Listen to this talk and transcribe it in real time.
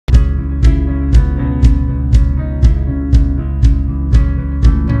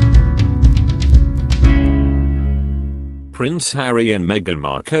Prince Harry and Meghan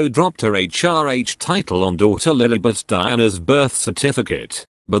Markle dropped her HRH title on daughter Lilibet Diana's birth certificate,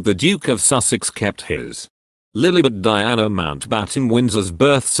 but the Duke of Sussex kept his. Lilibet Diana Mountbatten-Windsor's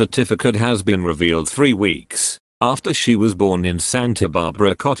birth certificate has been revealed 3 weeks after she was born in Santa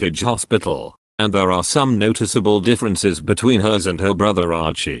Barbara Cottage Hospital, and there are some noticeable differences between hers and her brother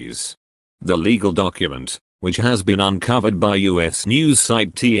Archie's. The legal document, which has been uncovered by US news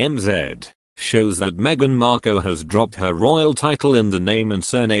site TMZ, shows that Meghan Markle has dropped her royal title in the name and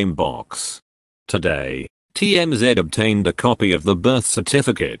surname box. Today, TMZ obtained a copy of the birth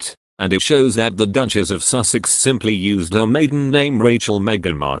certificate, and it shows that the Duchess of Sussex simply used her maiden name Rachel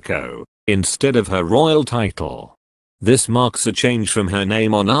Meghan Markle instead of her royal title. This marks a change from her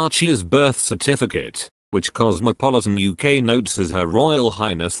name on Archie's birth certificate, which Cosmopolitan UK notes as Her Royal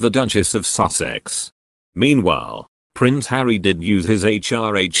Highness the Duchess of Sussex. Meanwhile, Prince Harry did use his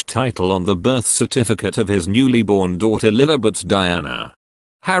HRH title on the birth certificate of his newly born daughter Lilibet Diana.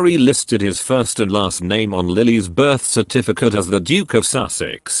 Harry listed his first and last name on Lily's birth certificate as the Duke of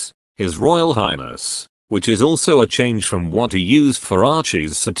Sussex, His Royal Highness, which is also a change from what he used for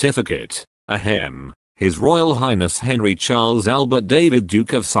Archie's certificate, ahem, His Royal Highness Henry Charles Albert David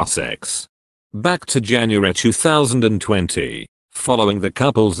Duke of Sussex. Back to January 2020, following the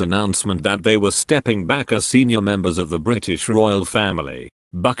couple's announcement that they were stepping back as senior members of the British royal family,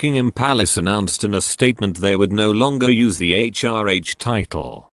 Buckingham Palace announced in a statement they would no longer use the HRH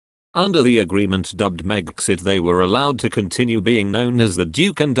title. Under the agreement dubbed Megxit, they were allowed to continue being known as the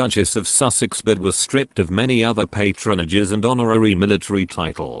Duke and Duchess of Sussex but were stripped of many other patronages and honorary military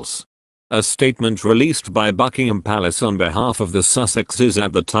titles. A statement released by Buckingham Palace on behalf of the Sussexes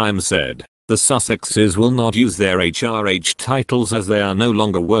at the time said, "The Sussexes will not use their HRH titles as they are no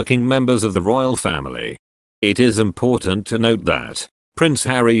longer working members of the royal family. It is important to note that Prince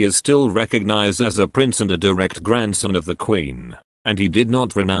Harry is still recognized as a prince and a direct grandson of the Queen, and he did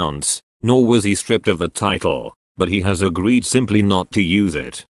not renounce, nor was he stripped of the title, but he has agreed simply not to use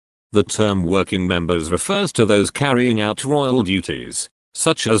it." The term working members refers to those carrying out royal duties,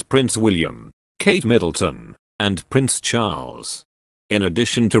 such as Prince William, Kate Middleton, and Prince Charles. In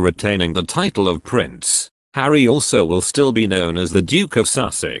addition to retaining the title of Prince, Harry also will still be known as the Duke of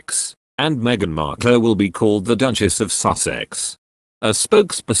Sussex, and Meghan Markle will be called the Duchess of Sussex. A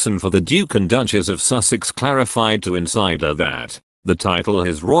spokesperson for the Duke and Duchess of Sussex clarified to Insider that the title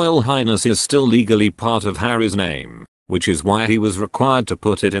His Royal Highness is still legally part of Harry's name, which is why he was required to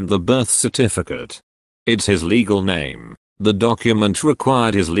put it in the birth certificate. It's his legal name. The document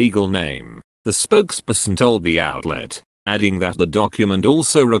required his legal name, the spokesperson told the outlet, adding that the document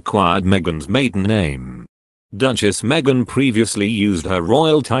also required Meghan's maiden name. Duchess Meghan previously used her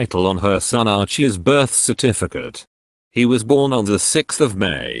royal title on her son Archie's birth certificate. He was born on the 6th of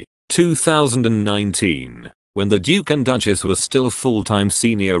May, 2019, when the Duke and Duchess were still full-time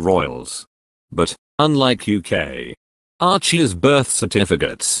senior royals. But, unlike UK Archie's birth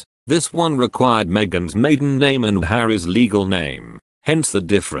certificates, this one required Meghan's maiden name and Harry's legal name, hence the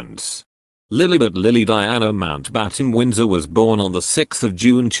difference. Lilibet Lily Diana Mountbatten-Windsor was born on the 6th of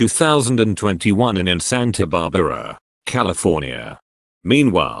June 2021 in Santa Barbara, California.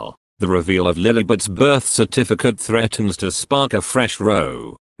 Meanwhile, the reveal of Lilibet's birth certificate threatens to spark a fresh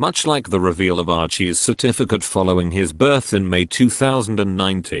row, much like the reveal of Archie's certificate following his birth in May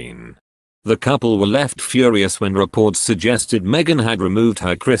 2019. The couple were left furious when reports suggested Meghan had removed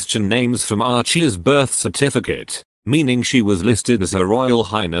her Christian names from Archie's birth certificate, meaning she was listed as Her Royal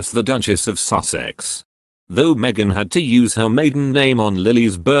Highness the Duchess of Sussex. Though Meghan had to use her maiden name on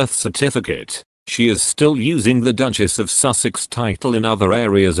Lily's birth certificate, she is still using the Duchess of Sussex title in other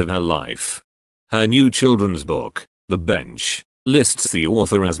areas of her life. Her new children's book, The Bench, lists the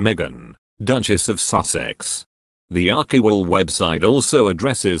author as Meghan, Duchess of Sussex. The Archewell website also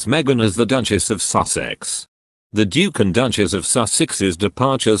addresses Meghan as the Duchess of Sussex. The Duke and Duchess of Sussex's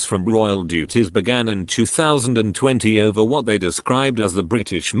departures from royal duties began in 2020 over what they described as the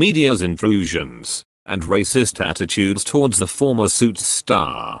British media's intrusions and racist attitudes towards the former Suits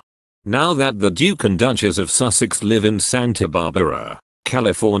star. Now that the Duke and Duchess of Sussex live in Santa Barbara,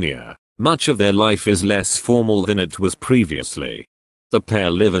 California, much of their life is less formal than it was previously. The pair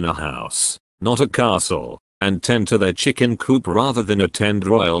live in a house, not a castle, and tend to their chicken coop rather than attend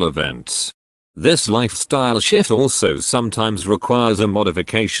royal events. This lifestyle shift also sometimes requires a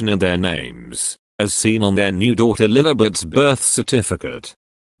modification in their names, as seen on their new daughter Lilibet's birth certificate.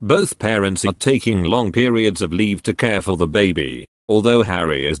 Both parents are taking long periods of leave to care for the baby, although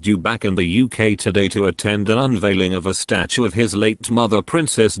Harry is due back in the UK today to attend an unveiling of a statue of his late mother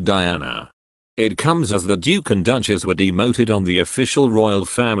Princess Diana. It comes as the Duke and Duchess were demoted on the official royal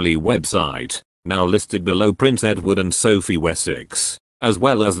family website, now listed below Prince Edward and Sophie Wessex, as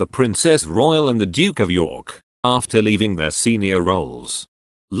well as the Princess Royal and the Duke of York, after leaving their senior roles.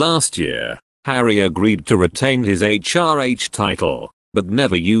 Last year, Harry agreed to retain his HRH title, but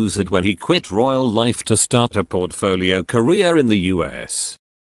never use it when he quit royal life to start a portfolio career in the US.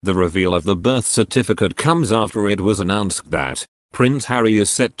 The reveal of the birth certificate comes after it was announced that Prince Harry is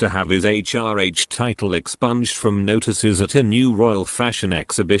set to have his HRH title expunged from notices at a new royal fashion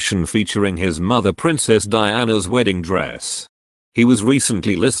exhibition featuring his mother Princess Diana's wedding dress. He was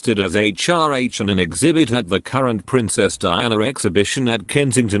recently listed as HRH in an exhibit at the current Princess Diana exhibition at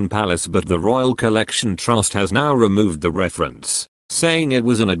Kensington Palace, but the Royal Collection Trust has now removed the reference, saying it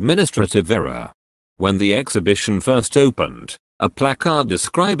was an administrative error. When the exhibition first opened, a placard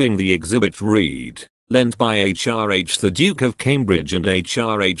describing the exhibit read, "Lent by HRH the Duke of Cambridge and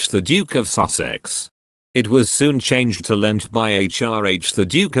HRH the Duke of Sussex." It was soon changed to "Lent by HRH the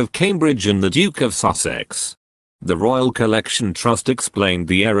Duke of Cambridge and the Duke of Sussex." The Royal Collection Trust explained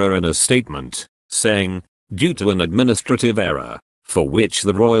the error in a statement, saying, "Due to an administrative error, for which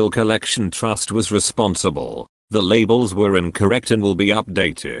the Royal Collection Trust was responsible, the labels were incorrect and will be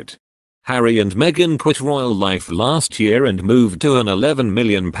updated." Harry and Meghan quit royal life last year and moved to an £11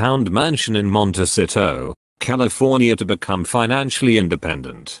 million mansion in Montecito, California to become financially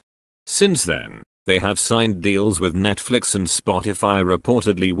independent. Since then, they have signed deals with Netflix and Spotify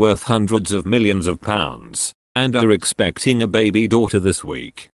reportedly worth hundreds of millions of pounds, and are expecting a baby daughter this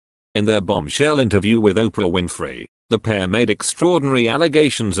week. In their bombshell interview with Oprah Winfrey, the pair made extraordinary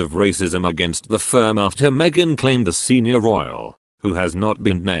allegations of racism against the firm after Meghan claimed the senior royal, who has not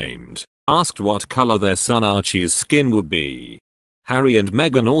been named, asked what color their son Archie's skin would be. Harry and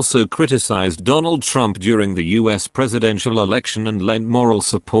Meghan also criticized Donald Trump during the US presidential election and lent moral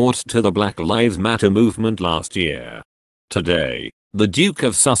support to the Black Lives Matter movement last year. Today, the Duke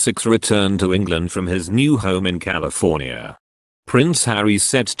of Sussex returned to England from his new home in California. Prince Harry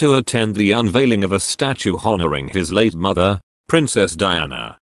set to attend the unveiling of a statue honoring his late mother, Princess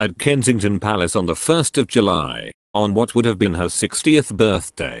Diana, at Kensington Palace on the 1st of July, on what would have been her 60th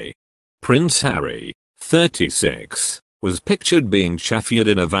birthday. Prince Harry, 36, was pictured being chauffeured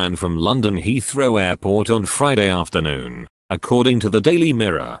in a van from London Heathrow Airport on Friday afternoon, according to the Daily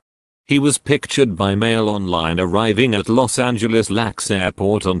Mirror. He was pictured by Mail Online arriving at Los Angeles LAX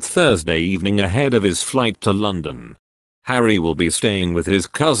Airport on Thursday evening ahead of his flight to London. Harry will be staying with his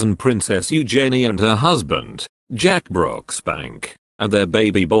cousin Princess Eugenie and her husband, Jack Brooksbank, and their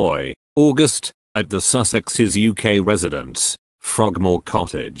baby boy, August, at the Sussex's UK residence, Frogmore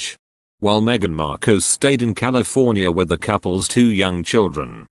Cottage. While Meghan Markle stayed in California with the couple's two young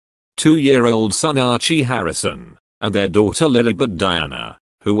children, 2-year-old son Archie Harrison, and their daughter Lilibet Diana,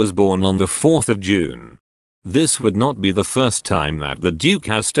 who was born on the 4th of June. This would not be the first time that the Duke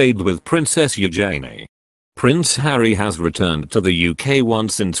has stayed with Princess Eugenie. Prince Harry has returned to the UK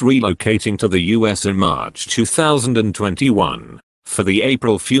once since relocating to the US in March 2021, for the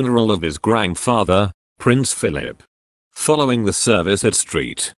April funeral of his grandfather, Prince Philip. Following the service at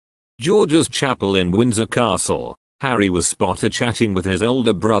St. George's Chapel in Windsor Castle, Harry was spotted chatting with his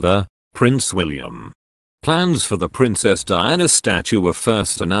older brother, Prince William. Plans for the Princess Diana statue were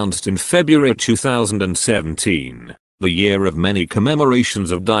first announced in February 2017, the year of many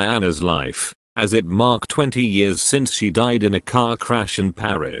commemorations of Diana's life, as it marked 20 years since she died in a car crash in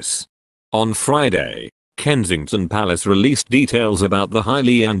Paris. On Friday, Kensington Palace released details about the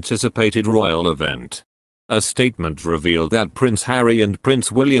highly anticipated royal event. A statement revealed that Prince Harry and Prince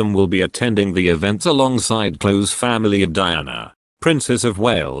William will be attending the event alongside close family of Diana, Princess of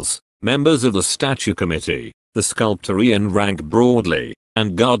Wales, members of the statue committee, the sculptor Ian Rank Broadley,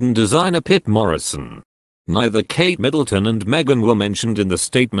 and garden designer Pip Morrison. Neither Kate Middleton and Meghan were mentioned in the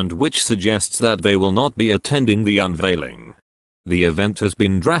statement, which suggests that they will not be attending the unveiling. The event has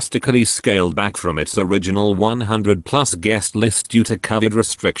been drastically scaled back from its original 100+ guest list due to COVID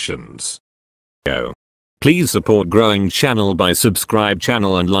restrictions. Please support growing channel by subscribe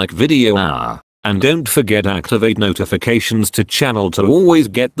channel and like video. And don't forget activate notifications to channel to always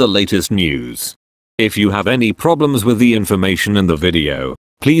get the latest news. If you have any problems with the information in the video,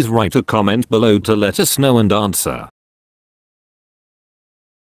 please write a comment below to let us know and answer.